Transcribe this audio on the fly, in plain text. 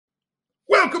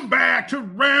Welcome back to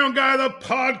Round Guy, the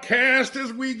podcast,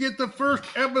 as we get the first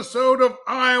episode of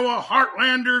Iowa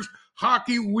Heartlanders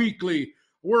Hockey Weekly.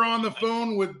 We're on the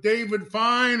phone with David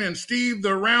Fine and Steve,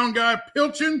 the Round Guy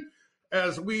Pilchin,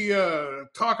 as we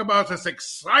talk about this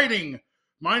exciting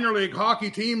minor league hockey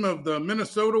team of the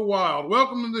Minnesota Wild.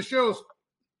 Welcome to the show,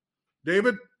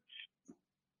 David.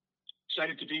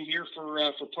 Excited to be here for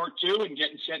part two and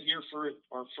getting set here for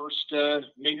our first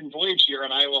maiden voyage here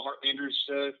on Iowa Heartlanders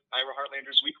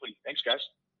Weekly. Thanks, guys.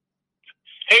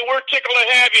 Hey, we're tickled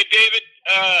to have you, David.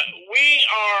 We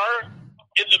are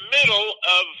in the middle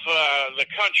of the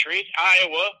country,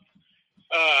 Iowa.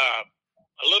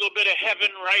 A little bit of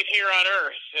heaven right here on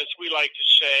earth, as we like to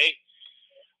say.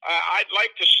 I'd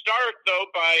like to start, though,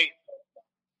 by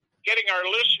getting our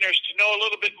listeners to know a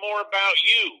little bit more about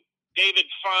you. David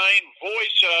Fine,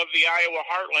 voice of the Iowa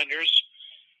Heartlanders.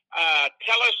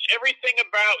 Tell us everything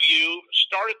about you.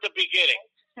 Start at the beginning.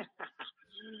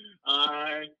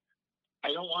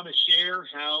 I don't want to share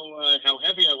how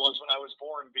heavy I was when I was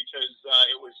born because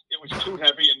it was too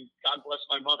heavy, and God bless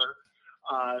my mother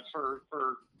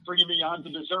for bringing me onto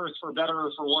this earth for better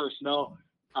or for worse. No,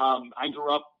 I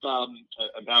grew up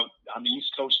about on the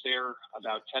East Coast there,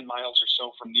 about 10 miles or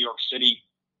so from New York City.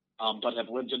 But have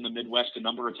lived in the Midwest a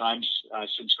number of times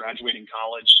since graduating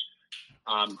college.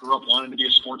 Grew up wanting to be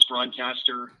a sports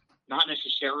broadcaster, not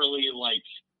necessarily like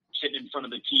sitting in front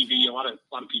of the TV. A lot of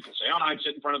people say, "Oh, I'd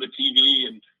sit in front of the TV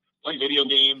and play video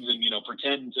games and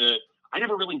pretend to." I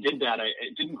never really did that.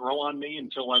 It didn't grow on me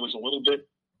until I was a little bit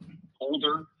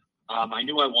older. I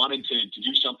knew I wanted to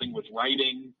do something with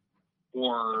writing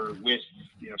or with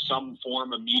some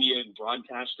form of media and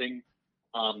broadcasting.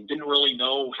 Didn't really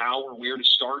know how or where to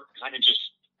start. Kind of just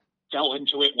fell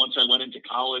into it once I went into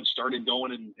college, started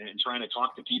going and trying to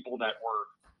talk to people that were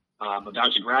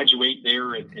about to graduate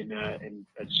there at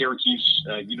Syracuse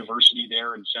University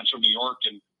there in central New York,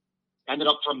 and ended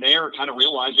up from there kind of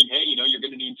realizing, hey, you're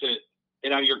going to need to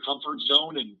get out of your comfort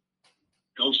zone and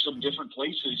go some different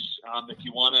places if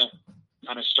you want to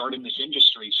kind of start in this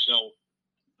industry. So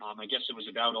I guess it was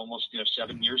about almost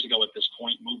 7 years ago at this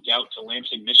point, moved out to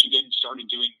Lansing, Michigan, started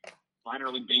doing minor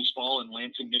league baseball in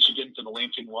Lansing, Michigan for the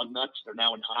Lansing Lugnuts. They're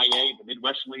now in High A, the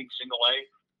Midwest League, Single A.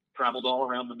 Traveled all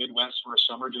around the Midwest for a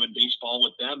summer doing baseball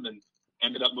with them and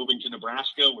ended up moving to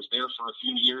Nebraska. Was there for a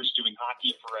few years doing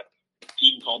hockey for a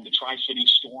team called the Tri-City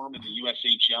Storm in the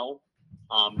USHL.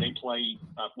 They play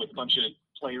with a bunch of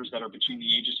players that are between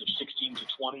the ages of 16 to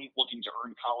 20 looking to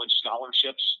earn college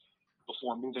scholarships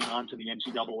before moving on to the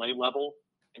NCAA level.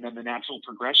 And then the natural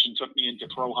progression took me into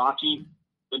pro hockey.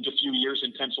 Lived a few years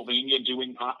in Pennsylvania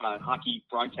doing hockey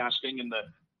broadcasting in the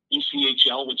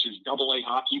ECHL, which is AA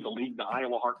hockey, the league the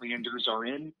Iowa Heartlanders are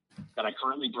in, that I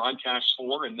currently broadcast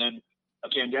for. And then a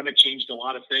pandemic changed a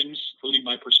lot of things, including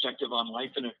my perspective on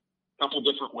life in a couple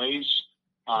different ways.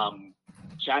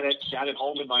 Sat at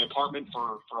home in my apartment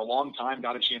for a long time,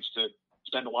 got a chance to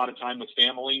spend a lot of time with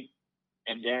family.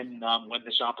 And then when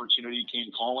this opportunity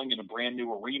came calling in a brand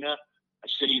new arena, a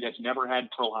city that's never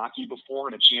had pro hockey before,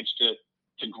 and a chance to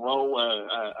grow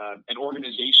an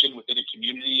organization within a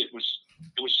community, it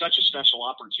was such a special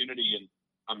opportunity, and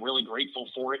I'm really grateful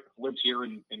for it. Lived here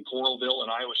in Coralville in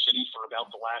Iowa City for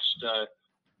about the last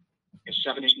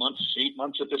 8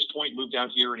 months at this point. Moved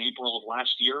out here in April of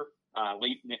last year,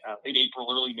 late April,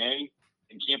 early May.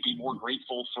 And can't be more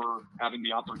grateful for having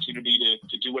the opportunity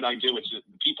to do what I do. The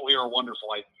people here are wonderful.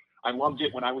 I loved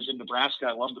it when I was in Nebraska.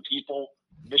 I love the people,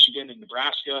 Michigan and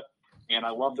Nebraska, and I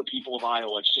love the people of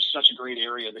Iowa. It's just such a great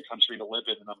area of the country to live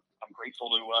in, and I'm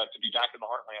grateful to be back in the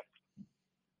heartland.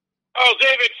 Oh,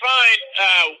 David Fine,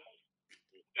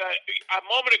 a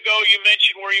moment ago you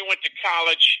mentioned where you went to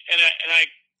college, and I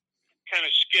kind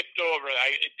of skipped over it.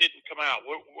 It didn't come out.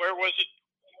 Where was it?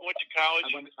 You went to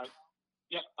college?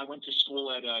 I went to school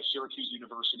at Syracuse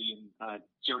University in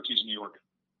Syracuse, New York.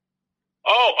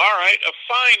 Oh, all right. A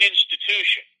fine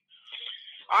institution.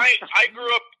 I grew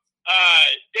up,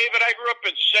 David, I grew up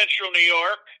in central New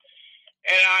York,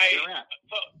 and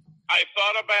I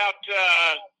thought about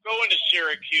going to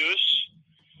Syracuse,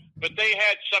 but they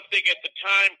had something at the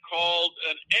time called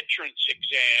an entrance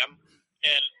exam,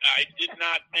 and I did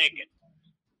not make it.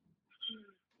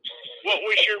 What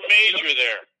was your major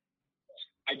there?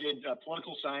 I did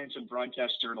political science and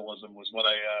broadcast journalism was what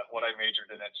I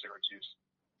majored in at Syracuse.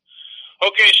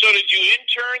 Okay, so did you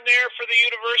intern there for the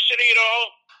university at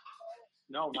all?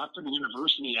 No, not for the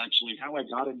university, actually. How I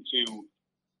got into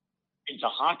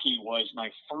hockey was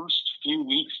my first few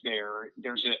weeks there.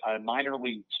 There's a minor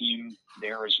league team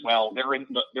there as well. They're in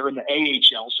the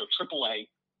AHL, so AAA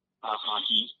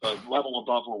hockey, the level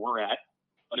above where we're at.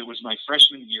 but it was my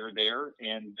freshman year there,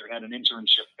 and they had an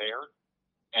internship fair.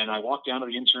 And I walked down to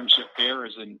the internship fair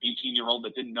as an 18-year-old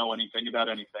that didn't know anything about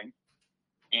anything.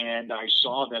 And I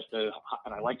saw that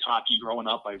and I liked hockey growing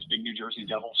up. I was a big New Jersey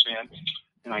Devils fan.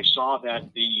 And I saw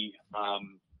that the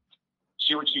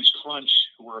Syracuse Crunch,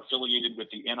 who were affiliated with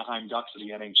the Anaheim Ducks of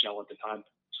the NHL at the time,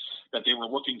 that they were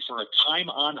looking for a time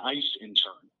on ice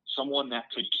intern, someone that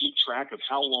could keep track of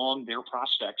how long their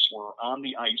prospects were on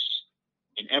the ice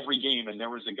in every game. And there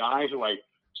was a guy who I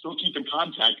still keep in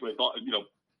contact with,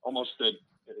 almost a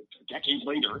decade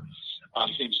later.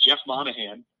 His name's Jeff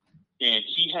Monahan, and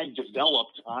he had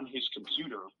developed on his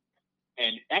computer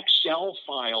an Excel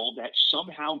file that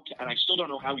somehow, and I still don't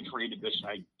know how he created this.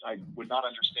 I would not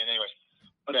understand anyway,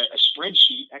 but a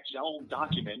spreadsheet Excel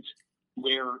document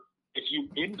where if you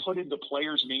inputted the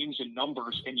players' names and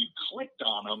numbers and you clicked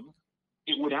on them,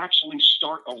 it would actually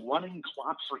start a running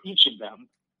clock for each of them.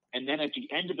 And then at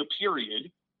the end of the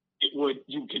period,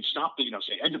 you could stop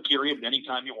say end of period at any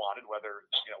time you wanted, whether,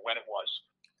 when it was.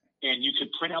 And you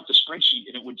could print out the spreadsheet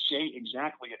and it would say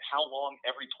exactly at how long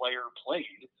every player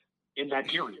played in that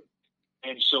period.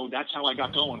 And so that's how I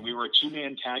got going. We were a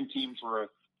 2-man tag team for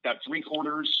about three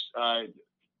quarters of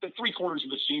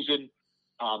the season.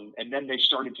 And then they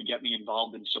started to get me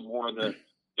involved in some more of the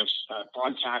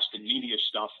broadcast and media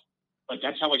stuff. But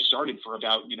that's how I started for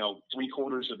about,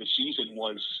 3/4 of the season,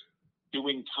 was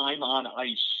doing time on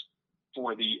ice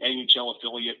for the AHL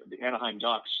affiliate, the Anaheim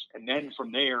Ducks. And then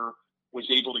from there was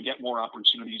able to get more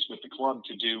opportunities with the club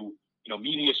to do,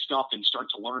 media stuff and start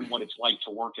to learn what it's like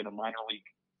to work in a minor league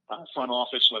front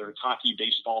office, whether it's hockey,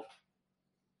 baseball.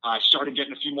 I started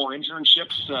getting a few more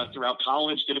internships throughout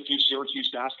college, did a few Syracuse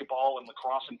basketball and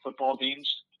lacrosse and football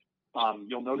games.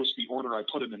 You'll notice the order I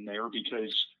put them in there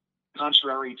because,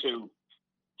 contrary to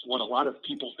what a lot of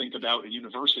people think about a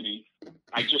university,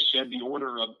 I just said the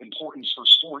order of importance for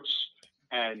sports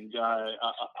and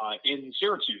in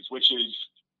Syracuse, which is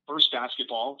first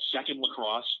basketball, second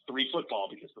lacrosse, 3 football,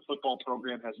 because the football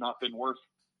program has not been worth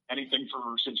anything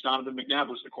since Donovan McNabb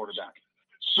was the quarterback.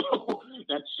 So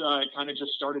that's kind of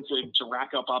just started to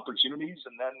rack up opportunities,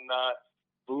 and then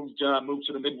moved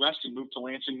to the Midwest and moved to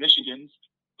Lansing, Michigan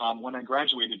when I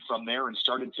graduated from there and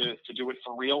started to do it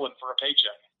for real and for a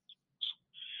paycheck.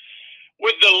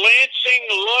 With the Lansing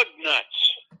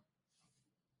Lugnuts.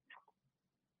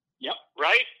 Yep.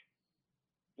 Right?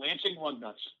 Lansing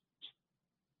Lugnuts.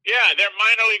 Yeah, they're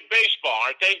minor league baseball,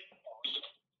 aren't they?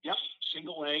 Yep,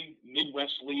 single A,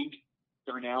 Midwest League.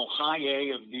 They're now high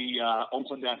A of the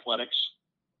Oakland Athletics.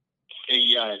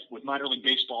 With minor league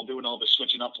baseball doing all the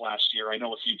switching up last year, I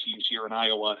know a few teams here in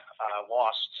Iowa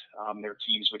lost their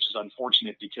teams, which is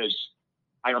unfortunate because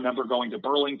I remember going to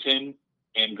Burlington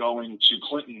and going to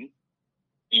Clinton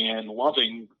and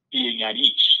loving being at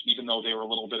each, even though they were a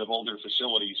little bit of older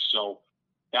facilities. So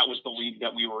that was the league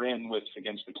that we were in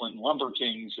against the Clinton Lumber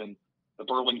Kings and the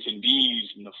Burlington Bees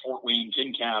and the Fort Wayne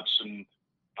Tin Caps and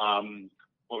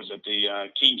the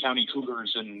King County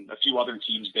Cougars and a few other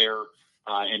teams there,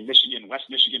 and West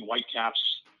Michigan Whitecaps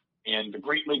and the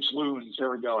Great Lakes Loons.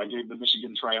 There we go. I gave the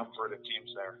Michigan Triumvirate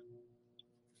teams there.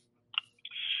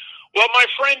 Well, my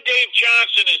friend Dave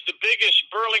Johnson is the biggest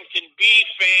Burlington Bee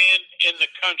fan in the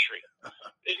country.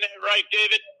 Isn't that right,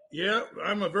 David? Yeah,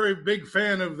 I'm a very big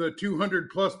fan of the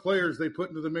 200-plus players they put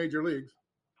into the major leagues.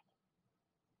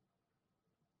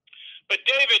 But,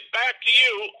 David, back to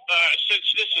you, since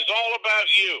this is all about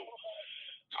you.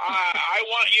 I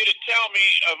want you to tell me,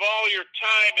 of all your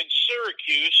time in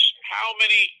Syracuse, how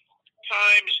many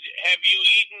times have you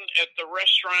eaten at the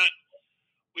restaurant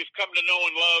we've come to know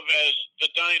and love as the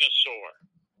Dinosaur?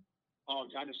 Oh,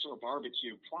 Dinosaur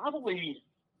Barbecue. Probably,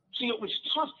 it was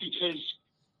tough because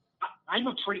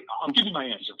I'll give you my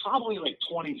answer, probably like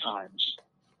 20 times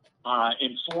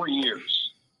in 4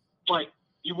 years. But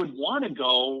you would want to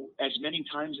go as many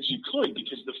times as you could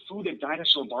because the food at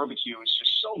Dinosaur Barbecue is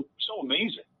just so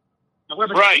amazing.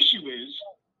 However, right. The issue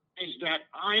is that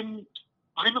I'm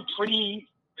a pretty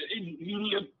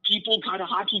media people, kind of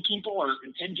hockey people, or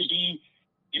tend to be,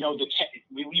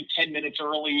 we leave 10 minutes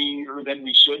earlier than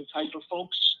we should type of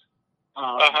folks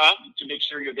to make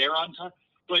sure you're there on time.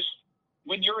 But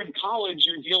when you're in college,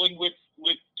 you're dealing with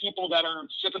people that are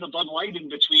sipping a Bud Light in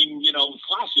between,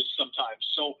 classes sometimes.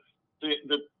 So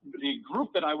the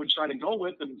group that I would try to go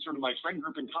with, and sort of my friend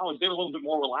group in college, they were a little bit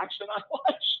more relaxed than I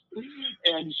was.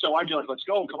 And so I'd be like, let's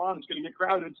go, come on, it's going to get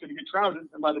crowded.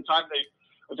 And by the time they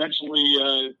eventually,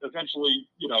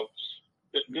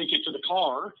 make it to the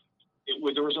car,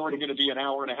 there was already going to be an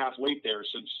hour and a half wait there,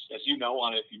 since, as you know,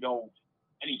 if you go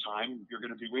anytime, you're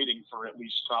going to be waiting for at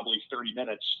least probably 30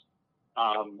 minutes,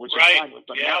 which right. I'm fine with.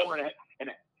 But yeah.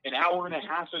 an hour and a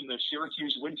half in the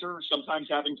Syracuse winter, sometimes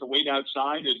having to wait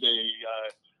outside is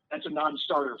that's a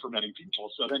non-starter for many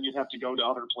people. So then you'd have to go to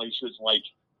other places like,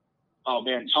 oh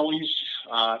man, Tully's.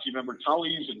 If you remember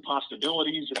Tully's and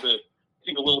Possibilities, it's I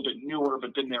think a little bit newer,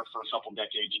 but been there for a couple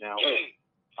decades now.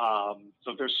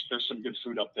 So there's some good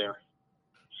food up there.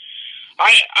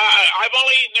 I've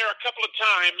only eaten there a couple of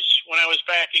times when I was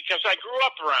back because I grew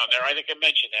up around there. I think I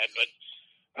mentioned that, but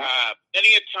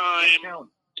many a time.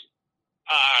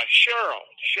 Cheryl,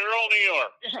 New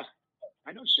York. Yeah,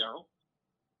 I know Cheryl.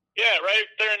 Yeah, right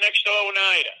there next to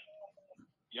Oneida.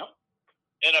 Yep.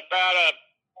 And about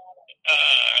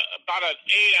an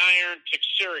 8-iron to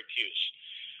Syracuse.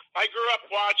 I grew up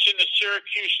watching the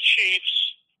Syracuse Chiefs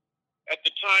at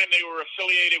the time they were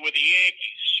affiliated with the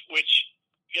Yankees, which,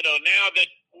 now that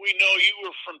we know you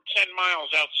were from 10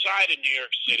 miles outside of New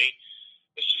York City,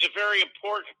 this is a very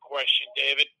important question,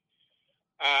 David.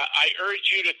 I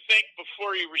urge you to think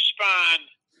before you respond.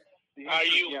 Are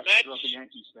you yes, Mets? I grew up a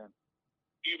Yankees fan.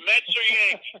 You Mets or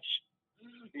Yankees?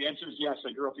 The answer is yes.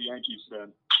 I grew up a Yankees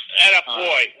fan.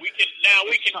 Attaboy. We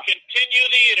can continue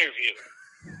the interview.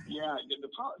 Yeah.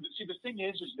 The thing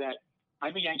is that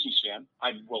I'm a Yankees fan.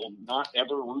 I will not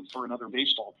ever root for another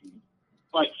baseball team,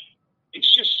 but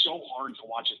it's just so hard to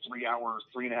watch a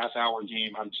 3.5-hour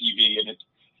game on TV, and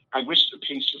I wish the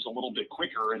pace was a little bit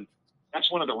quicker. And that's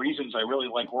one of the reasons I really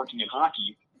like working in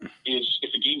hockey is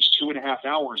if a game's 2.5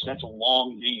 hours, that's a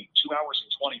long game. 2 hours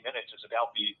and 20 minutes is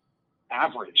about the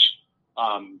average.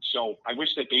 So I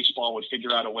wish that baseball would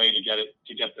figure out a way to get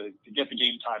the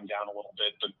game time down a little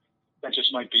bit, but that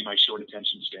just might be my short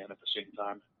attention span at the same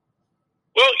time.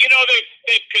 Well,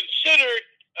 they've considered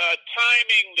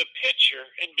timing the pitcher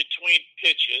in between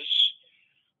pitches.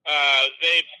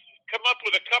 They've come up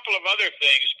with a couple of other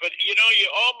things, but you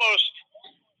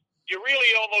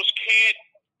really almost can't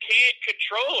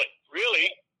control it, really.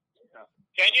 Yeah.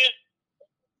 Can you?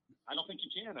 I don't think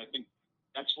you can. I think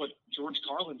that's what George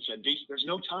Carlin said. There's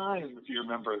no time, if you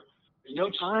remember. There's no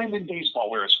time in baseball,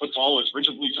 whereas football is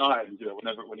rigidly timed.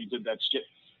 When he did that skit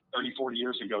 30, 40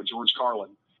 years ago, George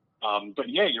Carlin. But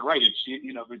yeah, you're right. It's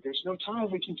there's no time.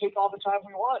 We can take all the time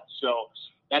we want. So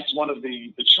that's one of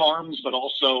the charms, but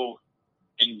also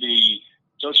in the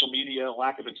social media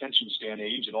lack of attention span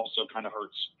age, it also kind of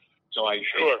hurts. So I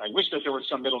wish that there was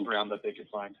some middle ground that they could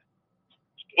find.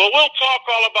 Well, we'll talk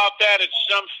all about that in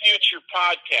some future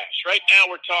podcast. Right now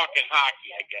we're talking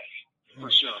hockey, I guess. For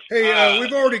sure. Hey,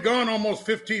 we've already gone almost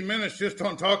 15 minutes just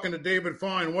on talking to David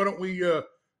Fine. Why don't we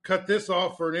cut this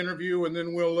off for an interview, and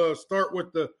then we'll start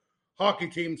with the hockey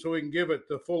team so we can give it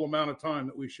the full amount of time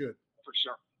that we should. For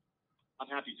sure. I'm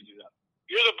happy to do that.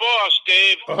 You're the boss,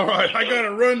 Dave. All right, I got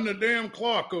to run the damn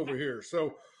clock over here.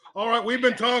 So, all right, we've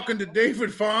been talking to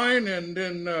David Fine, and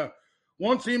then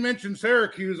once he mentioned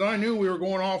Syracuse, I knew we were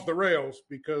going off the rails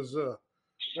because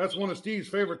that's one of Steve's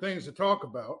favorite things to talk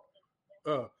about.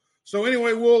 So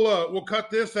anyway, we'll cut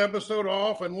this episode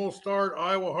off, and we'll start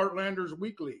Iowa Heartlanders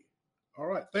Weekly. All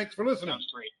right, thanks for listening.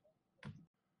 Sounds great.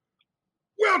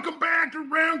 Welcome back to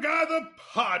Round Guy the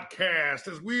podcast,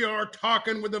 as we are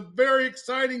talking with a very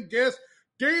exciting guest,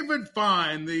 David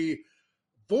Fine, the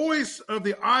voice of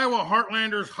the Iowa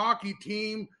Heartlanders hockey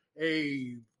team,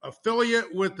 a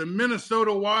affiliate with the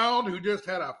Minnesota Wild, who just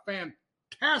had a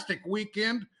fantastic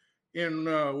weekend in,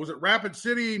 was it Rapid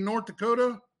City, North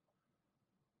Dakota?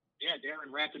 Yeah, there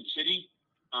in Rapid City.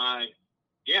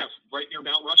 Yeah, right near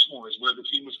Mount Rushmore is where the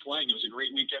team was playing. It was a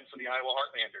great weekend for the Iowa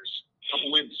Heartlanders. A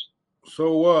couple wins.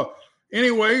 So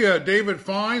anyway, David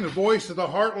Fine, the voice of the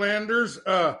Heartlanders.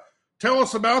 Tell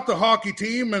us about the hockey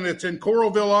team, and it's in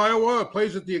Coralville, Iowa. It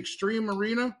plays at the Extreme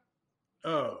Arena.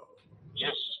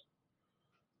 Yes.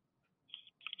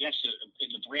 Yes, in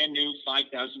the brand new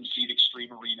 5,000-seat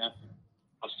Extreme Arena.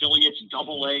 Affiliates,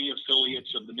 AA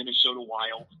affiliates of the Minnesota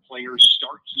Wild. Players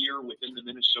start here within the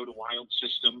Minnesota Wild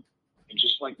system, and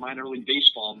just like minor league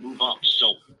baseball, move up.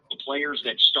 So the players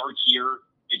that start here,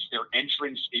 it's their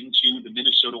entrance into the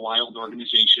Minnesota Wild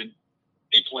organization.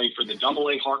 They play for the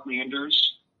AA Heartlanders.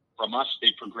 From us,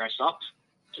 they progress up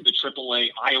to the AAA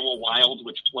Iowa Wild,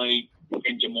 which play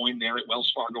in Des Moines there at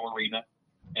Wells Fargo Arena.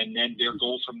 And then their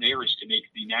goal from there is to make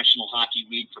the National Hockey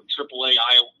League from AA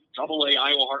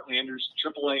Iowa Heartlanders,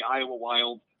 AAA Iowa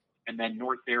Wild, and then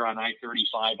north there on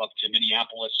I-35 up to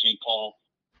Minneapolis, St. Paul,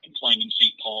 and playing in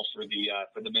St. Paul for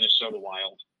the Minnesota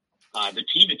Wild. The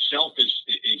team itself is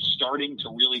starting to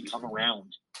really come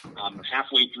around.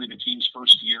 Halfway through the team's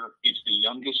first year, it's the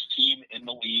youngest team in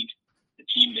the league, the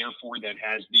team, therefore, that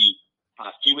has the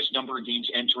fewest number of games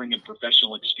entering in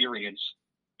professional experience.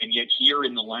 And yet here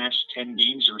in the last 10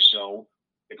 games or so,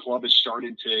 the club has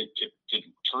started to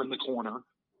turn the corner.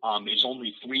 is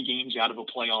only 3 games out of a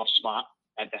playoff spot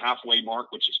at the halfway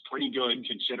mark, which is pretty good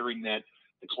considering that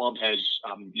the club has,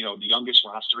 the youngest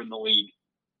roster in the league.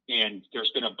 And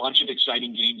there's been a bunch of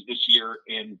exciting games this year,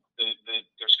 and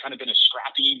there's kind of been a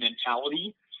scrappy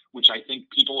mentality, which I think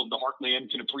people in the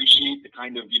Heartland can appreciate, the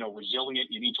kind of,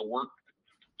 resilient you need to work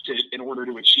in order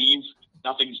to achieve.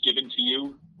 Nothing's given to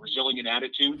you, resilient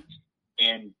attitude.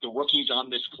 And the rookies on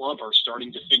this club are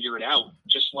starting to figure it out,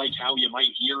 just like how you might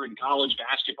hear in college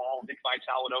basketball. Nick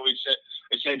Vitale would always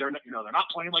say they're not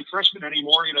playing like freshmen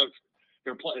anymore. If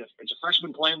it's a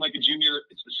freshman playing like a junior,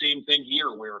 it's the same thing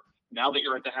here, where now that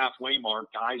you're at the halfway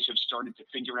mark, guys have started to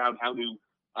figure out how to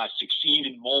succeed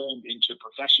and mold into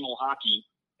professional hockey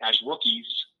as rookies,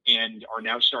 and are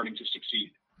now starting to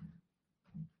succeed.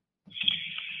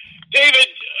 David,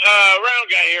 round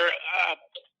guy here.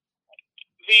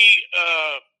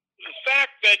 The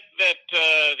fact that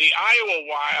the Iowa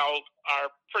Wild are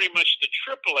pretty much the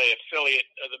AAA affiliate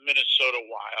of the Minnesota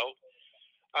Wild,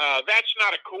 that's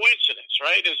not a coincidence,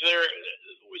 right?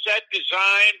 Was that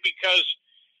designed because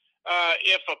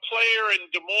if a player in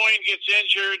Des Moines gets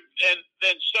injured,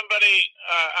 then somebody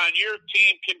on your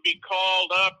team can be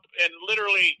called up and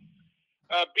literally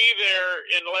be there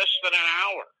in less than an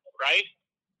hour, right?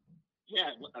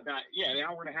 Yeah, an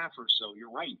hour and a half or so.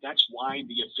 You're right. That's why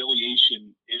the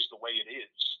affiliation is the way it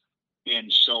is.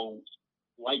 And so,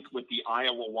 like with the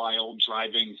Iowa Wild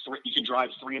you can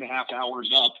drive 3.5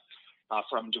 hours up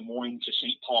from Des Moines to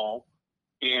St. Paul.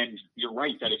 And you're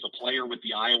right that if a player with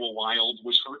the Iowa Wild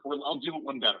was hurt, or I'll do it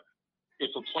one better.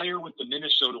 If a player with the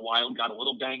Minnesota Wild got a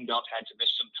little banged up, had to miss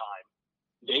some time,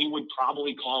 they would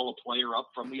probably call a player up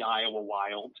from the Iowa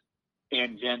Wild.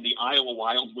 And then the Iowa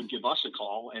Wild would give us a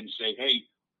call and say, hey,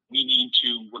 we need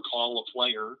to recall a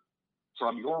player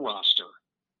from your roster.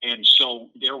 And so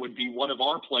there would be one of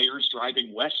our players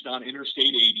driving west on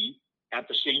Interstate 80 at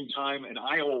the same time an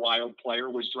Iowa Wild player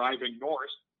was driving north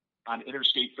on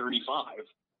Interstate 35.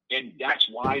 And that's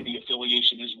why the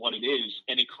affiliation is what it is.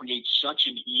 And it creates such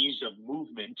an ease of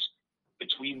movement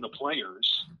between the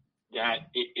players that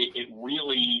it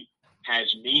really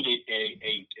has made it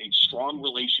a strong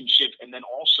relationship, and then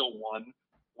also one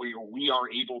where we are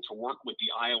able to work with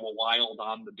the Iowa Wild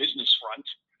on the business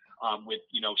front with,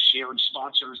 shared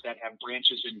sponsors that have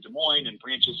branches in Des Moines and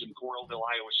branches in Coralville,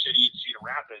 Iowa City, and Cedar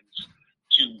Rapids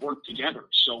to work together.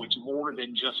 So it's more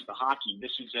than just the hockey.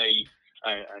 This is a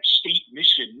state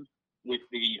mission with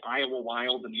the Iowa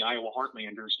Wild and the Iowa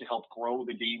Heartlanders to help grow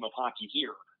the game of hockey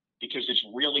here, because it's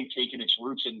really taken its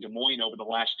roots in Des Moines over the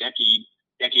last decade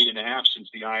and a half since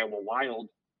the Iowa Wild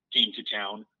came to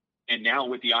town. And now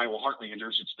with the Iowa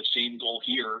Heartlanders, it's the same goal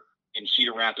here in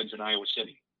Cedar Rapids and Iowa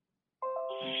City.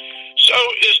 So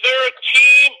is there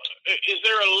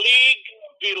a league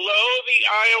below the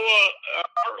Iowa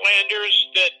Heartlanders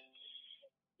that,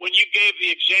 when you gave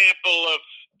the example of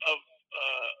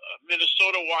a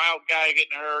Minnesota Wild guy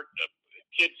getting hurt, a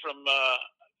kid from,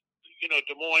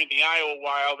 Des Moines, the Iowa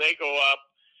Wild, they go up,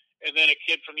 and then a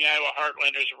kid from the Iowa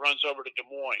Heartlanders runs over to Des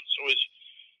Moines. So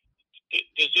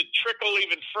does it trickle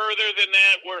even further than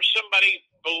that, where somebody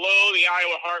below the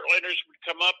Iowa Heartlanders would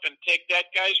come up and take that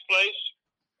guy's place?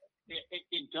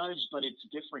 It does, but it's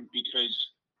different because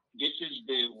this is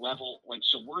the level.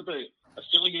 So we're the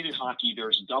affiliated hockey.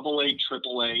 There's AA,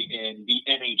 AAA, and the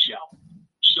NHL.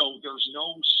 So there's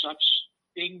no such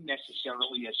thing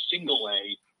necessarily as single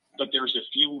A, but there's a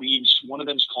few leagues. One of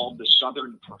them's called the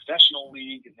Southern Professional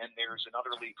League, and then there's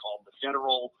another league called the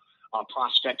Federal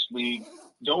Prospects League.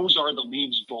 Those are the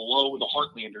leagues below the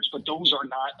Heartlanders, but those are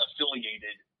not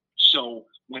affiliated. So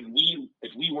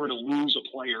if we were to lose a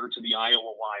player to the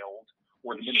Iowa Wild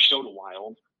or the Minnesota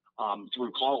Wild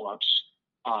through call-ups,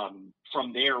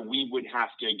 from there we would have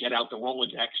to get out the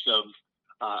Rolodex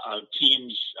of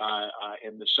teams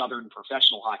in the Southern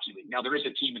Professional Hockey League. Now, there is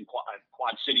a team in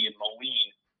Quad City in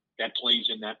Moline that plays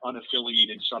in that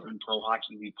unaffiliated Southern Pro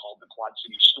Hockey League called the Quad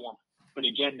City Storm. But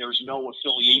again, there's no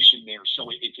affiliation there, so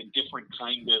it's a different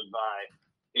kind of.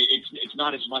 It's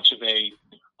not as much of a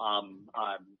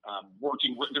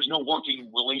working. There's no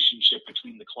working relationship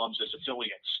between the clubs as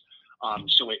affiliates.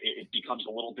 So it becomes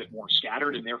a little bit more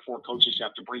scattered, and therefore coaches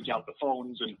have to break out the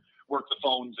phones and work the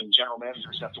phones, and general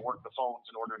managers have to work the phones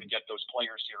in order to get those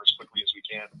players here as quickly as we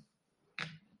can.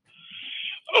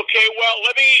 Okay, well,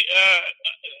 let me.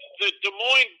 The Des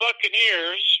Moines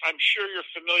Buccaneers, I'm sure you're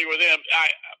familiar with them.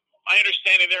 My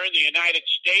understanding they're in the United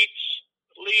States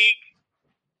League.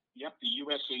 Yep, the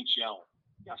USHL.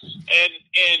 Yes.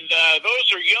 And those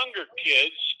are younger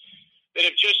kids that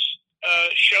have just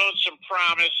shown some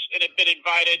promise and have been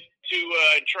invited to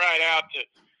try it out to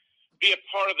be a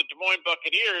part of the Des Moines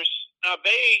Buccaneers. Now,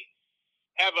 they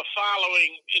have a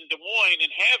following in Des Moines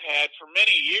and have had for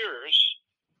many years,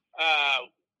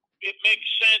 it makes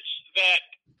sense that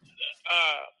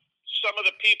some of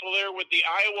the people there with the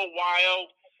Iowa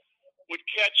Wild would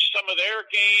catch some of their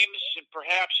games, and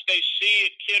perhaps they see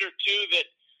a kid or two that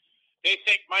they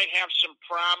think might have some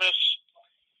promise.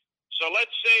 So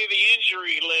let's say the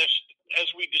injury list, as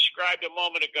we described a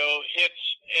moment ago, hits,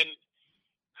 and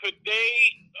could they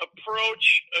approach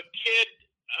a kid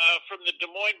from the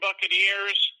Des Moines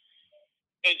Buccaneers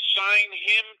and sign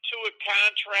him to a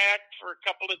contract for a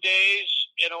couple of days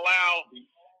and allow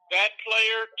that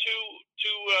player to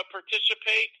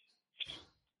participate?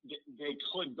 They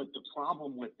could, but the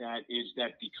problem with that is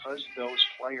that because those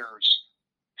players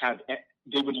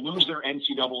they would lose their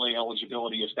NCAA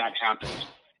eligibility if that happened.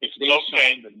 If they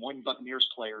signed, the Des Moines Buccaneers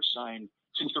players signed,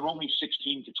 since they're only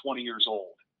 16 to 20 years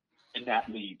old in that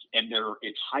league, and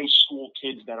it's high school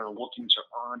kids that are looking to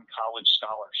earn college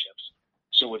scholarships.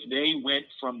 So if they went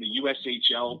from the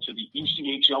USHL to the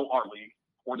ECHL R League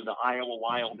or to the Iowa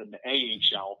Wild and the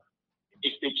AHL,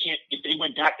 if they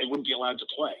went back, they wouldn't be allowed to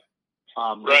play.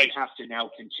 Right. They would have to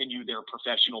now continue their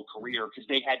professional career because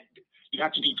you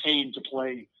have to be paid to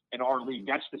play in our league.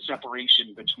 That's the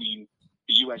separation between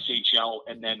the USHL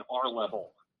and then our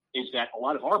level, is that a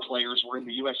lot of our players were in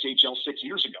the USHL 6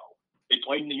 years ago. They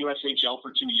played in the USHL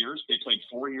for 2 years. They played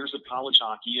 4 years of college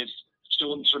hockey as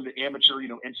still in sort of the amateur,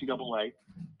 NCAA.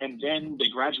 And then they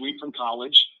graduate from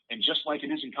college. And just like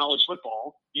it is in college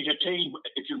football, you get paid.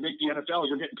 If you make the NFL,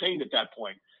 you're getting paid at that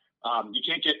point. You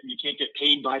can't get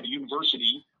paid by the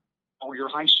university or your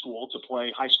high school to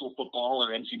play high school football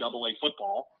or NCAA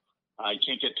football. You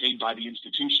can't get paid by the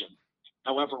institution.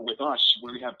 However, with us,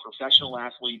 we have professional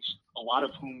athletes, a lot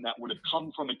of whom that would have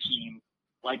come from a team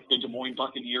like the Des Moines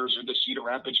Buccaneers or the Cedar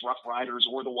Rapids Rough Riders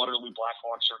or the Waterloo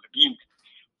Blackhawks or Dubuque,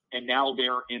 and now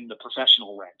they're in the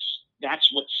professional ranks.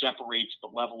 That's what separates the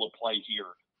level of play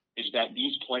here, is that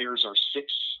these players are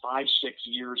 5, 6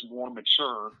 years more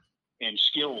mature and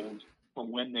skilled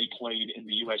from when they played in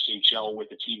the USHL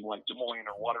with a team like Des Moines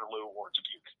or Waterloo or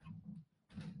Dubuque.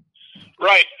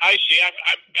 Right, I see.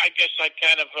 I guess I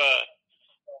kind of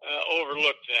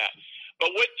overlooked that. But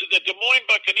with the Des Moines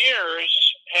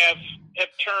Buccaneers have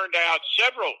turned out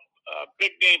several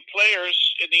big name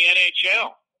players in the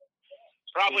NHL.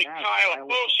 Probably Kyle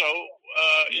Okposo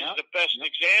is the best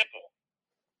example.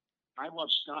 I love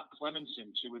Scott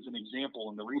Clemenson too as an example,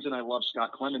 and the reason I love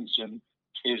Scott Clemenson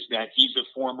is that he's a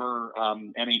former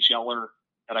NHLer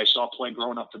that I saw play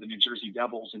growing up for the New Jersey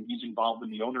Devils, and he's involved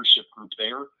in the ownership group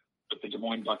there with the Des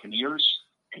Moines Buccaneers,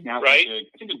 and now he's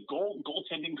a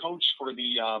goaltending coach for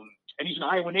the and he's an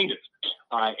Iowa native,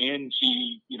 and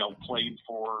he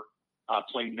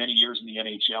played many years in the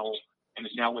NHL and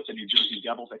is now with the New Jersey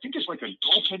Devils. I think he's like a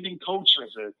goaltending coach or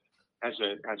as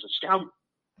a scout.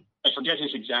 I forget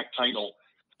his exact title,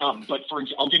 but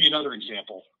I'll give you another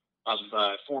example of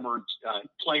former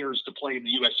players to play in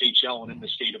the USHL and in the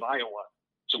state of Iowa.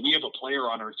 So we have a player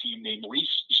on our team named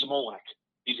Reese Zamolek.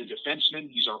 He's a defenseman.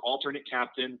 He's our alternate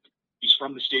captain. He's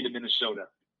from the state of Minnesota.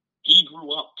 He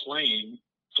grew up playing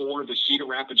for the Cedar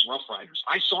Rapids Rough Riders.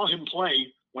 I saw him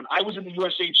play when I was in the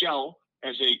USHL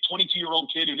as a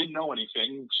 22-year-old kid who didn't know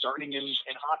anything, starting in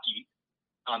hockey.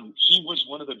 He was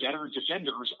one of the better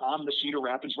defenders on the Cedar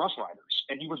Rapids Rough Riders,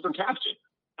 and he was their captain.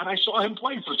 And I saw him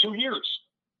play for 2 years.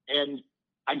 And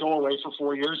I go away for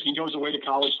 4 years. He goes away to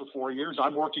college for 4 years.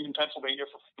 I'm working in Pennsylvania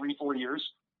for 3-4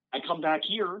 years. I come back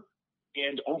here,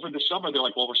 and over the summer, they're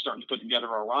like, well, we're starting to put together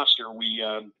our roster.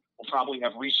 We'll probably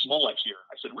have Reese Smollett here.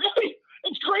 I said, really?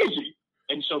 That's crazy.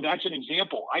 And so that's an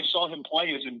example. I saw him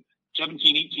play as a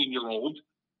 17, 18-year-old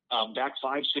back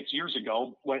 5-6 years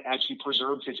ago as he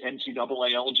preserved his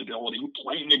NCAA eligibility,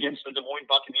 playing against the Des Moines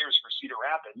Buccaneers for Cedar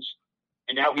Rapids.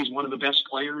 And now he's one of the best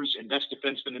players and best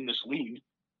defensemen in this league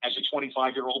as a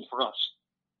 25-year-old for us.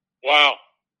 Wow.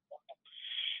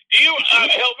 Do you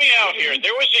help me out here?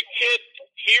 There was a kid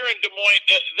here in Des Moines.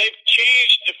 They've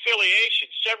changed affiliation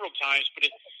several times, but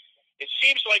it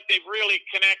seems like they've really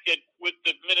connected with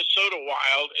the Minnesota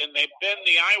Wild, and they've been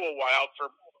the Iowa Wild for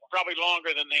probably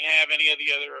longer than they have any of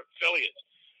the other affiliates.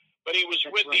 But he was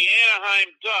with the Anaheim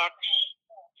Ducks,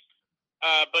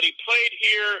 but he played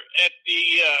here at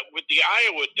with the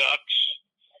Iowa Ducks,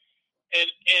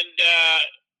 and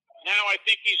now I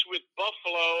think he's with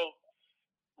Buffalo.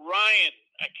 Ryan,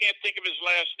 I can't think of his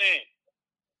last name.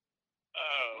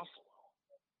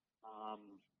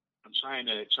 I'm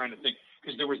trying to think,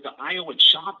 because there was the Iowa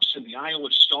Chops and the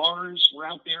Iowa Stars were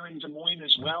out there in Des Moines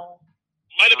as well.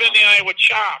 Might have been the Iowa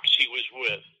Chops he was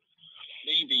with.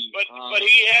 Maybe. But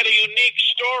he had a unique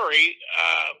story,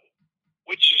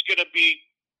 which is going to be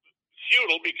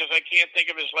futile because I can't think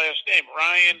of his last name.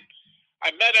 Ryan. I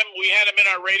met him. We had him in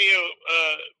our radio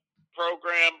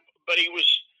program, but he was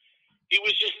in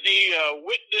the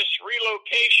witness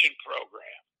relocation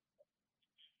program.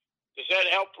 Does that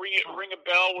help ring a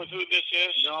bell with who this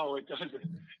is? No, it doesn't.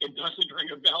 It doesn't ring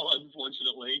a bell,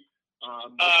 unfortunately.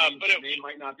 But his name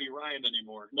might not be Ryan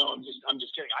anymore. No, I'm just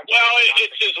kidding.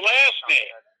 It's his last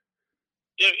name.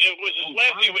 It was his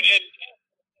last name. And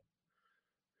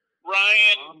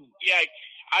Ryan,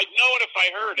 I'd know it if I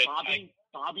heard it.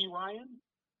 Bobby Ryan?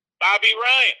 Bobby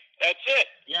Ryan. That's it.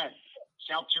 Yes.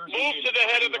 South Jersey. Move to the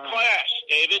head of the class,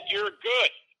 David. You're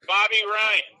good. Bobby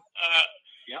Ryan.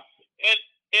 Yep.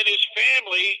 And his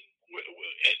family,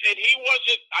 and he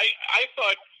wasn't, I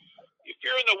thought, if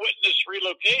you're in the witness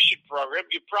relocation program,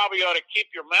 you probably ought to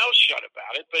keep your mouth shut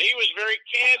about it, but he was very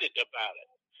candid about it.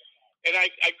 And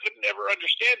I couldn't ever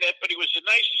understand that, but he was the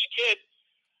nicest kid.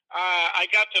 I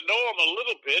got to know him a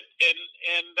little bit, and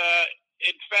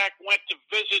in fact went to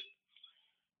visit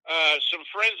some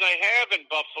friends I have in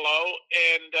Buffalo,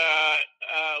 and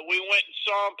we went and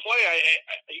saw him play.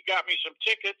 He got me some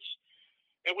tickets,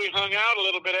 and we hung out a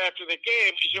little bit after the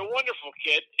game. He's a wonderful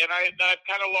kid, and I've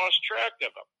kind of lost track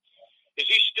of him. Is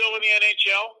he still in the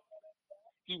NHL?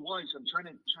 He was. I'm trying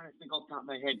to think off the top of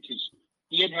my head because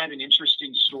he had an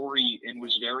interesting story and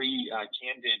was very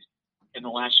candid in the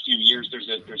last few years. There's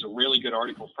a really good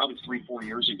article, probably 3-4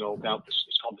 years ago, about this.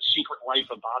 It's called "The Secret Life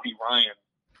of Bobby Ryan,"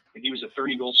 and he was a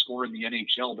 30-goal scorer in the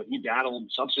NHL, but he battled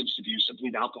substance abuse, I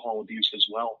believe alcohol abuse as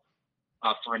well,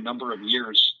 for a number of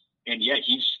years. And he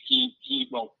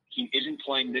isn't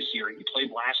playing this year. He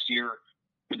played last year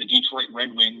for the Detroit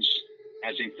Red Wings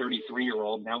as a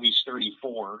 33-year-old. Now he's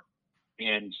 34,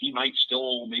 and he might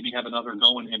still maybe have another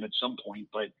go in him at some point.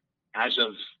 But as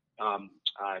of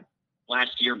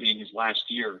last year being his last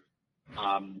year,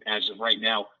 as of right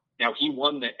now he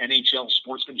won the NHL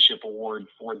Sportsmanship Award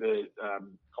for the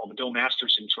called the Bill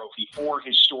Masterson Trophy for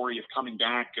his story of coming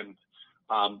back and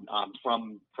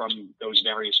from those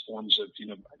various forms of,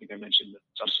 I think I mentioned the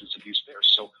substance abuse there.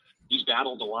 So he's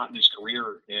battled a lot in his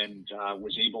career and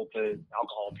was able to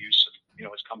alcohol abuse,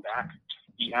 has come back.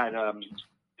 He had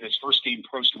his first game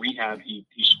post rehab, he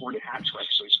scored a hat trick.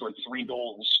 So he scored 3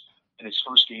 goals in his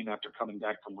first game after coming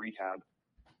back from rehab.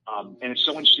 And it's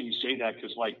so interesting you say that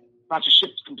because, not to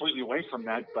shift completely away from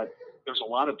that, but there's a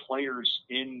lot of players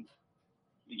in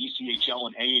the ECHL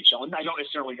and AHL, and I don't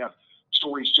necessarily have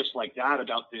stories just like that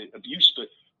about the abuse,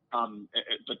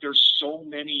 but there's so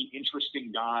many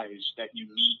interesting guys that you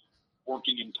meet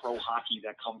working in pro hockey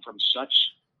that come from such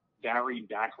varied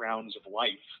backgrounds of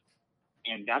life.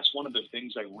 And that's one of the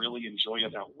things I really enjoy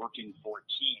about working for a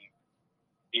team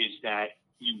is that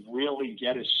you really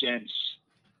get a sense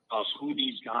of who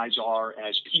these guys are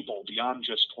as people beyond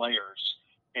just players.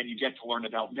 And you get to learn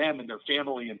about them and their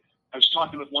family. And I was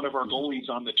talking with one of our goalies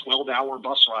on the 12-hour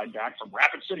bus ride back from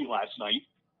Rapid City last night.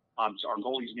 So our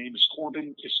goalie's name is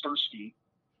Corbin Kaspersky.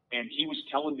 And he was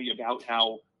telling me about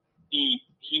how he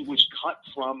was cut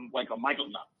from like a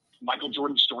Michael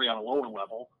Jordan story on a lower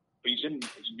level, but he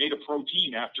made a pro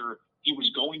team after he was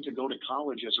going to go to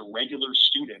college as a regular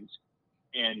student.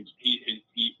 And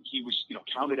he was,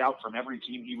 counted out from every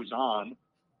team he was on.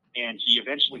 And he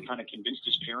eventually kind of convinced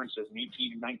his parents as an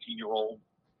 18 and 19-year-old,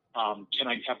 can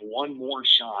I have one more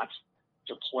shot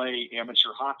to play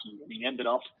amateur hockey? And he ended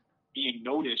up being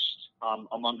noticed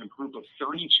among a group of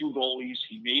 32 goalies.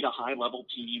 He made a high-level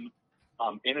team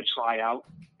in a tryout,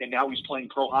 and now he's playing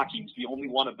pro hockey. He's the only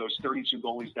one of those 32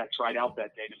 goalies that tried out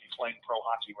that day to be playing pro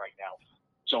hockey right now.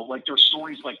 So, there's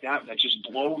stories like that just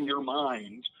blow your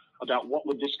mind about what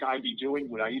would this guy be doing?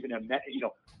 Would I even have met,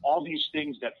 all these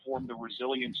things that form the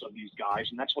resilience of these guys.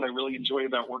 And that's what I really enjoy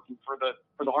about working for the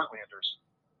Heartlanders.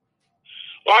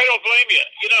 Well, I don't blame you.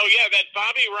 That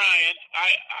Bobby Ryan,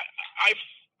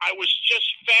 I was just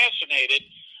fascinated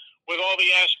with all the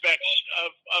aspects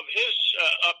of his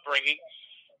upbringing.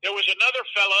 There was another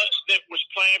fella that was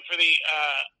playing for the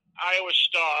Iowa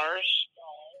Stars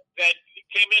that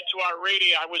came into our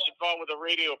radio. I was involved with a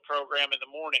radio program in the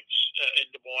mornings in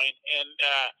Des Moines, and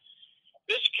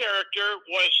this character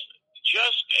was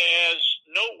just as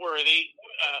noteworthy.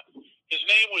 His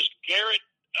name was Garrett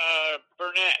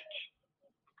Burnett.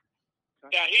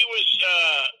 Now, he was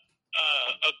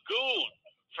a goon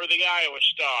for the Iowa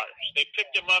Stars. They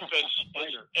picked him up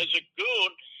as a goon,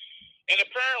 and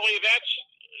apparently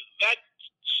that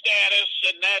status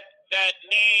and that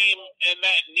name and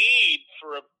that need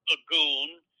for a goon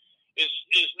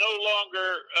is no longer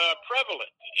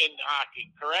prevalent in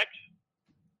hockey, correct?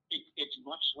 It's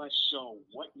much less so.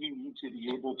 What you need to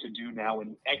be able to do now,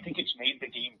 and I think it's made the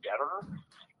game better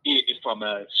from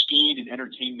a speed and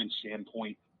entertainment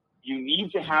standpoint. You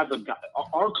need to have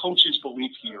our coaches'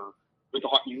 belief here with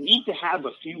you need to have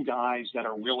a few guys that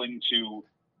are willing to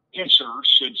answer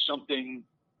should something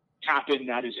happen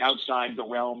that is outside the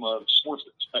realm of sports.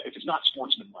 If it's not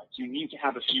sportsmanlike, you need to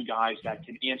have a few guys that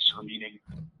can answer, meaning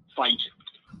fight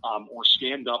or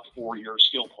stand up for your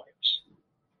skill players.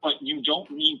 But you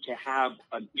don't need to have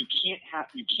you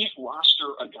can't roster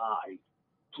a guy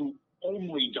who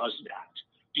only does that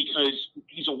because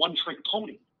he's a one-trick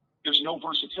pony. There's no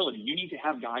versatility. You need to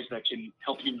have guys that can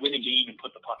help you win a game and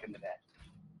put the puck in the net.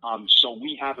 So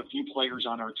we have a few players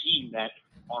on our team that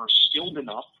are skilled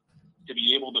enough to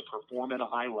be able to perform at a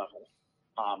high level.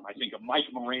 I think of Mike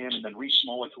Moran and then Reese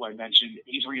Smolik, who I mentioned,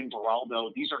 Adrian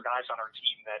Baraldo. These are guys on our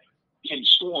team that can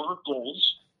score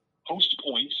goals, post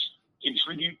points,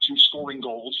 contribute to scoring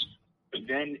goals. But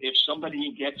then if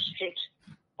somebody gets hit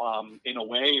in a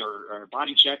way or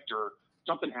body checked or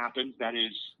something happens that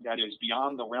is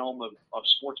beyond the realm of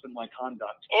sportsmanlike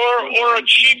conduct. Or a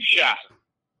cheap shot.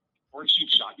 Or a cheap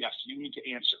shot, yes. You need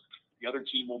to answer. The other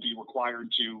team will be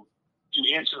required to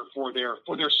answer for their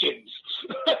sins.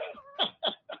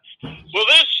 Well,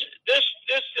 this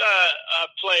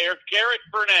player, Garrett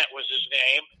Burnett was his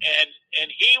name, and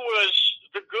he was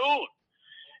the goon.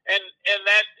 And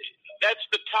that's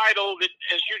the title that,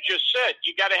 as you just said,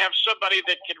 you got to have somebody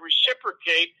that can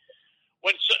reciprocate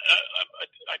when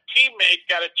a teammate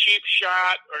got a cheap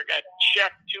shot or got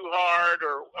checked too hard,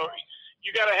 or you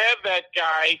got to have that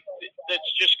guy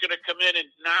that's just going to come in and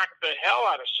knock the hell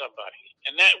out of somebody.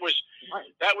 And that was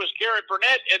Garrett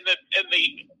Burnett. And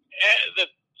the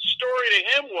story to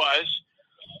him was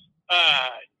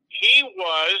he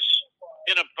was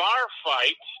in a bar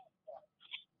fight,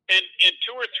 and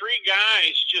two or three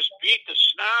guys just beat the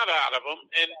snot out of him,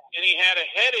 and he had a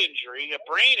head injury, a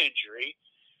brain injury,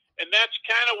 and that's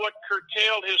kind of what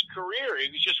curtailed his career.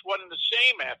 He just wasn't the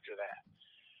same after that.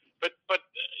 But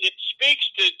it speaks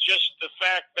to just the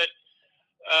fact that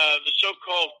the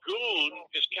so-called goon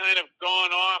has kind of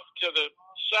gone off to the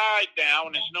side now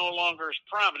and is no longer as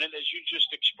prominent as you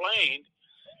just explained.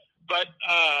 But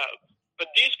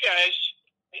these guys,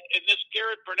 and this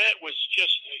Garrett Burnett was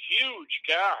just a huge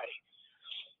guy,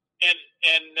 and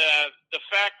the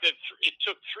fact that it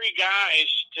took three guys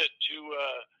to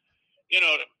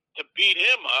beat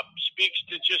him up speaks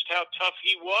to just how tough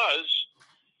he was.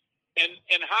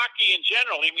 And hockey in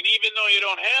general, I mean, even though you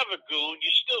don't have a goon,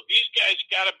 these guys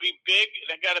got to be big,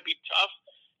 they got to be tough,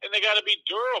 and they got to be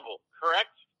durable,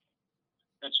 correct?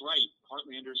 That's right.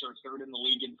 Heartlanders are third in the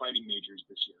league in fighting majors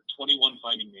this year. 21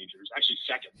 fighting majors, actually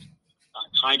second,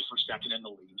 tied for second in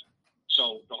the league.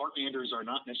 So the Heartlanders are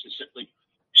not necessarily.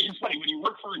 It's funny when you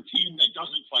work for a team that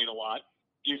doesn't fight a lot,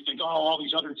 you think, oh, all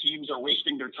these other teams are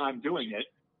wasting their time doing it,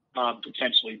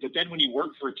 potentially. But then when you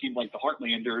work for a team like the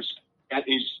Heartlanders, that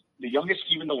is the youngest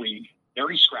team in the league,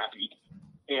 very scrappy,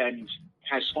 and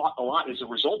has fought a lot as a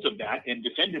result of that and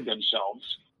defended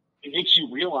themselves, it makes you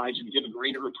realize and give a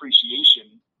greater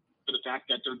appreciation for the fact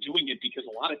that they're doing it because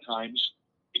a lot of times,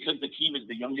 because the team is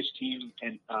the youngest team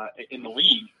in the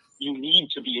league, you need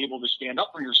to be able to stand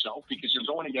up for yourself because you're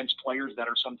going against players that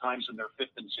are sometimes in their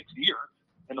fifth and sixth year.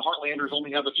 And the Heartlanders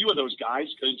only have a few of those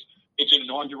guys because it's an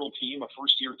inaugural team, a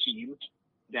first-year team,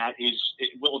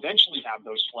 it will eventually have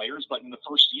those players, but in the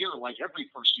first year, like every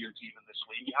first-year team in this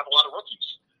league, you have a lot of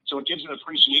rookies. So it gives an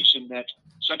appreciation that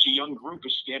such a young group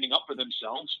is standing up for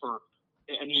themselves for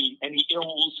any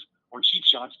ills or cheap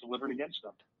shots delivered against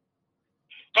them.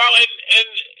 Well, and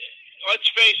let's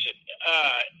face it,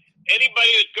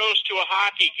 anybody that goes to a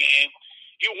hockey game,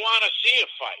 you want to see a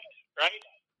fight, right?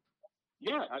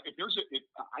 Yeah,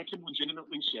 I can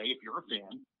legitimately say, if you're a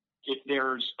fan,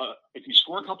 if you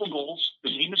score a couple goals, the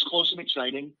game is close and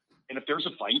exciting, and if there's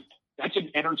a fight, that's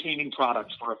an entertaining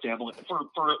product for a family for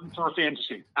a fan to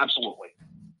see. Absolutely.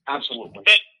 And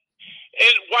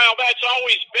while that's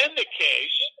always been the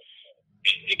case,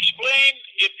 explain,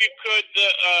 if you could,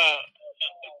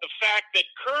 the fact that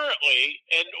currently,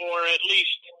 or at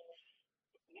least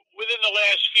within the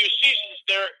last few seasons,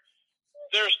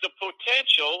 there's the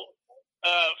potential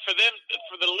for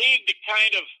the league to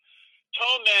kind of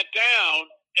tone that down,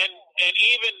 and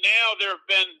even now there have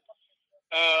been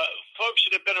folks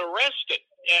that have been arrested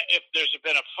if there's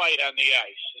been a fight on the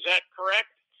ice. Is that correct?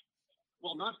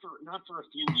 Well, not for a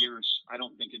few years. I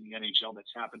don't think in the NHL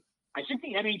that's happened. I think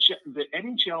the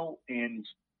NHL and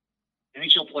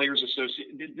NHL Players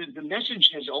Association, the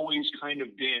message has always kind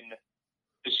of been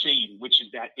the same, which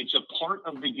is that it's a part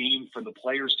of the game for the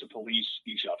players to police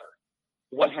each other.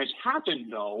 What has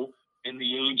happened, though, in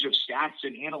the age of stats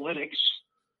and analytics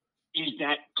is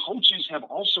that coaches have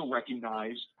also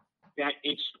recognized that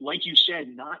it's, like you said,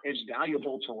 not as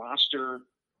valuable to roster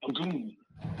a goon.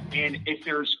 And if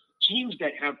there's teams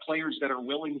that have players that are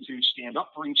willing to stand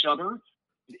up for each other,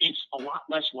 it's a lot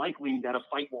less likely that a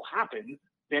fight will happen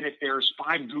than if there's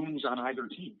 5 goons on either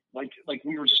team, like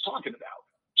we were just talking about.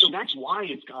 So that's why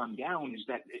it's gone down, is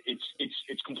that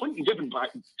it's completely driven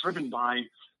by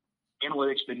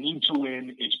analytics, the need to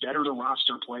win. It's better to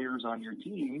roster players on your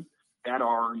team that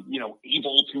are,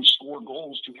 able to score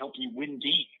goals to help you win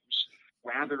games,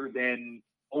 rather than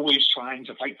always trying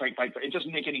to fight. It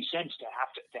doesn't make any sense to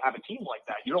have a team like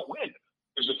that. You don't win.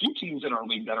 There's a few teams in our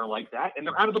league that are like that, and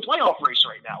they're out of the playoff race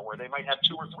right now, where they might have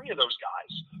 2 or 3 of those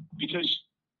guys, because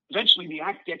eventually the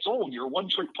act gets old. You're a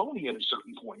one-trick pony at a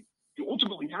certain point. You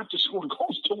ultimately have to score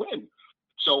goals to win.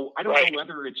 So I don't know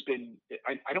whether it's been.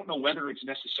 I don't know whether it's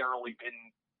necessarily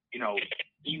been,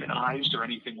 demonized or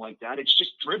anything like that. It's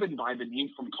just driven by the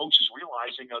need from coaches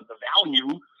realizing of the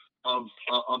value of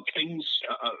things.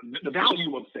 The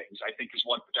value of things, I think, is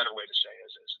what the better way to say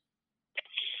is.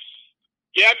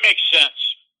 Yeah, that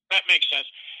makes sense.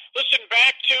 Listen,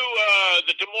 back to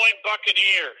the Des Moines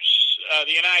Buccaneers,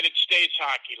 the United States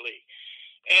Hockey League,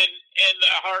 and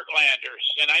the Heartlanders.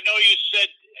 And I know you said,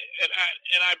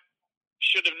 and I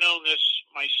should have known this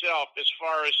myself, as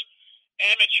far as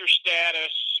amateur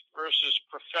status versus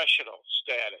professional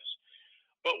status.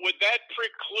 But would that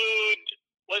preclude,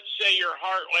 let's say, your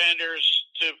Heartlanders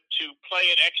to play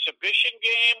an exhibition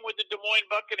game with the Des Moines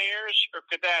Buccaneers, or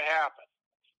could that happen?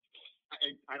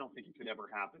 I don't think it could ever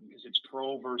happen, because it's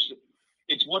pro versus.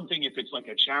 It's one thing if it's like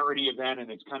a charity event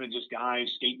and it's kind of just guys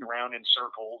skating around in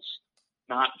circles,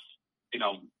 not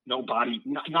nobody,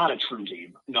 not a true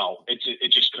game. No, it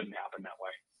just couldn't happen that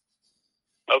way.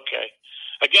 Okay,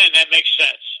 again, that makes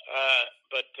sense.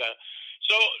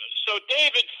 So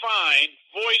David Fine,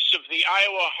 voice of the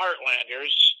Iowa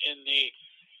Heartlanders in the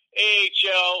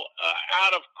AHL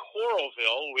out of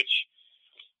Coralville, which.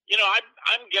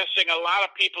 I'm guessing a lot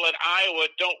of people in Iowa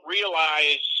don't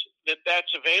realize that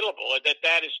that's available and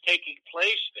that is taking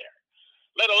place there,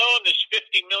 let alone this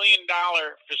 $50 million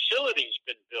facility's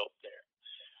been built there.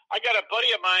 I got a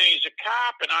buddy of mine, he's a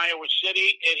cop in Iowa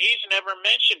City, and he's never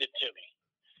mentioned it to me.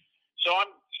 So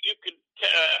I'm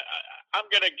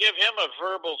going to give him a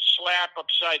verbal slap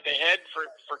upside the head for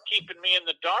keeping me in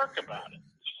the dark about it.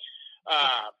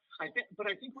 I think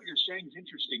what you're saying is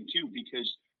interesting too, because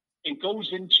it goes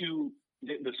into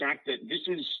the fact that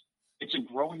it's a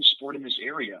growing sport in this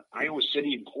area. Iowa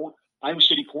City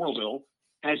Coralville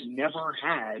has never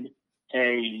had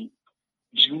a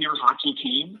junior hockey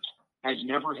team, has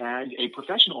never had a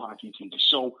professional hockey team.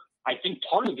 So I think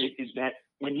part of it is that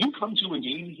when you come to a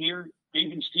game here,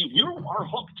 Dave and Steve, you are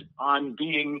hooked on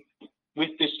being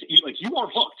with this. Like, you are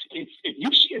hooked. If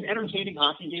you see an entertaining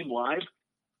hockey game live,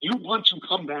 you want to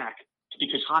come back,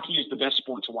 because hockey is the best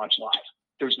sport to watch live.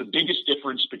 There's the biggest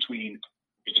difference between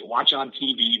if you watch on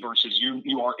TV versus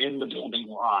you are in the building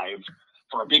live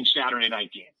for a big Saturday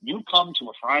night game. You come to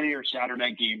a Friday or Saturday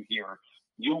night game here,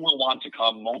 you will want to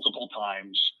come multiple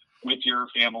times with your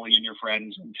family and your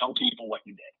friends and tell people what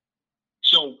you did.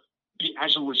 So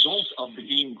as a result of the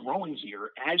game growing here,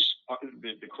 as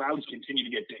the crowds continue to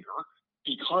get bigger,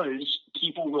 because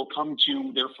people will come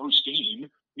to their first game,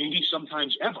 maybe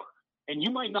sometimes ever. And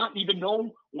you might not even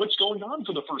know what's going on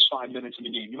for the first 5 minutes of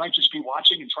the game. You might just be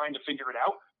watching and trying to figure it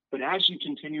out. But as you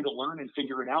continue to learn and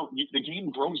figure it out, the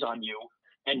game grows on you,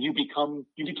 and you become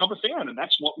a fan. And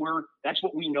that's what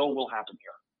we know will happen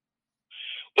here.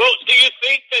 Well, do you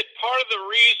think that part of the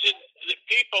reason that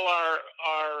people are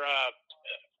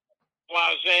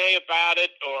blasé about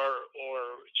it,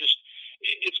 or just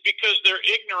it's because they're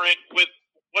ignorant with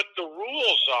what the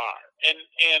rules are, and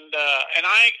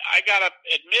I gotta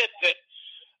admit that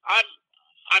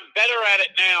I'm better at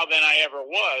it now than I ever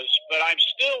was, but I'm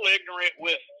still ignorant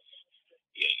with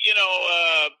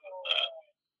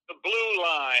the blue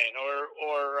line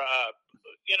or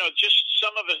just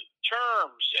some of the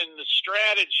terms and the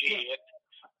strategy. Yeah.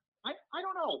 I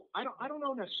don't know. I don't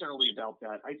know necessarily about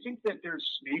that. I think that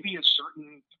there's maybe a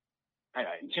certain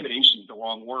intimidation is the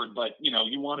wrong word, but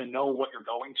you want to know what you're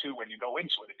going to when you go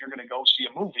into it. If you're going to go see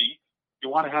a movie, you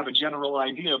want to have a general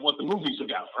idea of what the movie's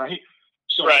about, right?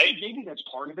 So I think maybe that's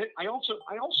part of it. I also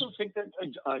think that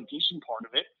a decent part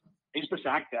of it is the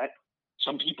fact that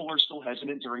some people are still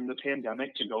hesitant during the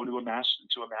pandemic to go to a mass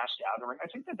gathering. I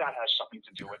think that has something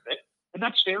to do with it, and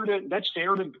that's fair to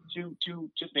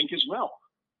think as well.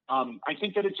 I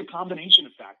think that it's a combination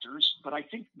of factors, but I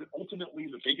think that ultimately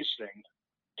the biggest thing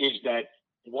is that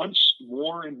once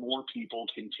more and more people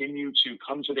continue to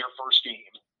come to their first game,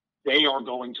 they are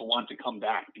going to want to come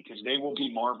back because they will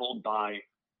be marveled by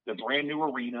the brand new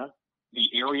arena, the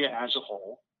area as a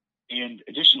whole, and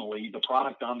additionally, the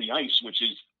product on the ice, which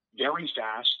is very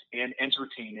fast and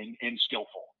entertaining and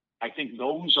skillful. I think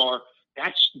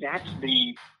that's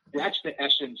the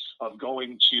essence of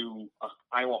going to an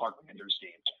Iowa Heartlanders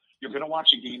game. You're going to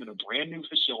watch a game in a brand new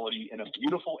facility in a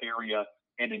beautiful area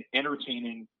and an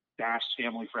entertaining, fast,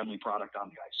 family-friendly product on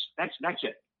the ice. That's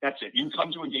it. That's it. You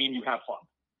come to a game, you have fun.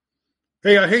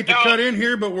 Hey, I hate to cut in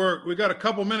here, but we got a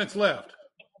couple minutes left.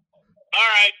 All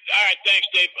right. Thanks,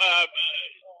 Dave.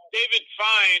 David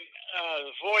Fine, the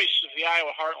voice of the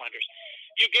Iowa Heartlanders.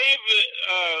 You gave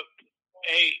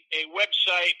a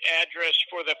website address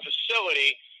for the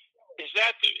facility.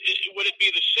 Would it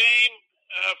be the same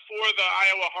for the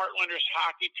Iowa Heartlanders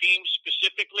hockey team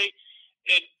specifically?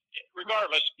 And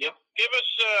regardless, give us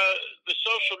the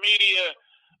social media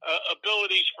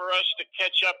abilities for us to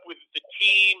catch up with the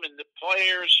team and the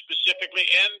players specifically,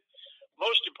 and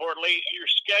most importantly, your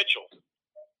schedule.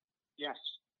 Yes.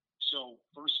 So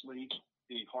firstly,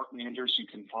 the Heartlanders, you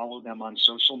can follow them on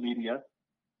social media.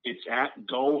 It's at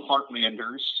Go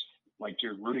Heartlanders, like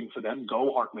you're rooting for them.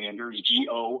 Go Heartlanders,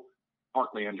 Go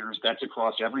Heartlanders. That's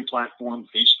across every platform,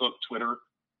 Facebook, Twitter,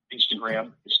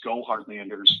 Instagram. It's Go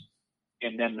Heartlanders.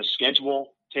 And then the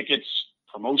schedule, tickets,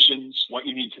 promotions, what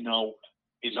you need to know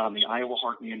is on the Iowa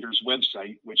Heartlanders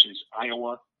website, which is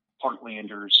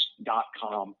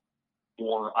iowaheartlanders.com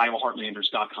or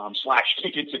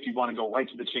iowaheartlanders.com/tickets if you want to go right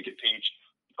to the ticket page.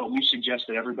 But we suggest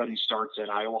that everybody starts at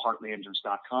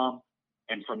iowaheartlanders.com.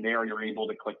 And from there, you're able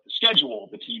to click the schedule,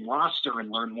 the team roster, and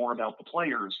learn more about the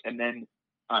players. And then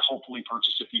hopefully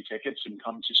purchase a few tickets and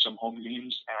come to some home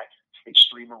games at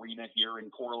Extreme Arena here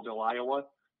in Coralville, Iowa.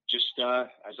 Just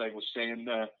as I was saying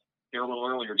there a little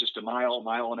earlier, just a mile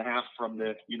and a half from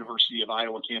the University of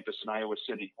Iowa campus in Iowa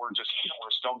City. We're just we're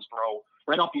a stone's throw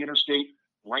right off the interstate,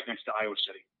 right next to Iowa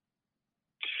City.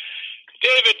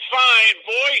 David Fine,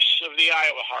 voice of the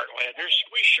Iowa Heartlanders.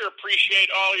 We sure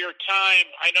appreciate all your time.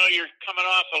 I know you're coming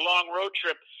off a long road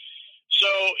trip,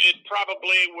 so it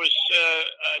probably was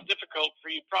difficult for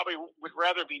you. Probably would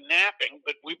rather be napping,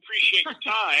 but we appreciate your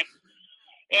time.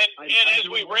 And as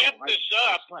we wrap this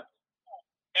up, I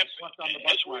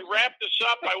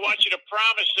want you to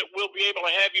promise that we'll be able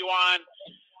to have you on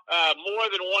more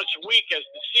than once a week as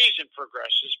the season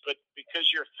progresses. But because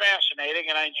you're fascinating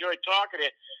and I enjoy talking to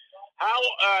you,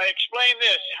 explain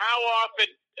this? How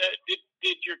often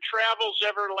did your travels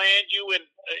ever land you in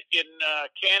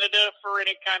Canada for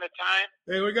any kind of time?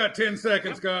 Hey, we got 10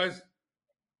 seconds, guys.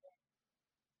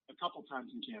 A couple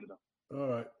times in Canada. All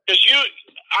right. Because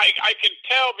I can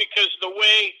tell because the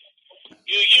way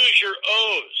you use your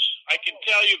O's, I can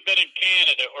tell you've been in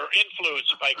Canada or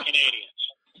influenced by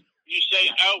Canadians. You say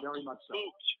out. Very much so.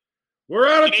 We're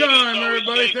out of time,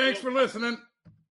 everybody. Thanks for listening.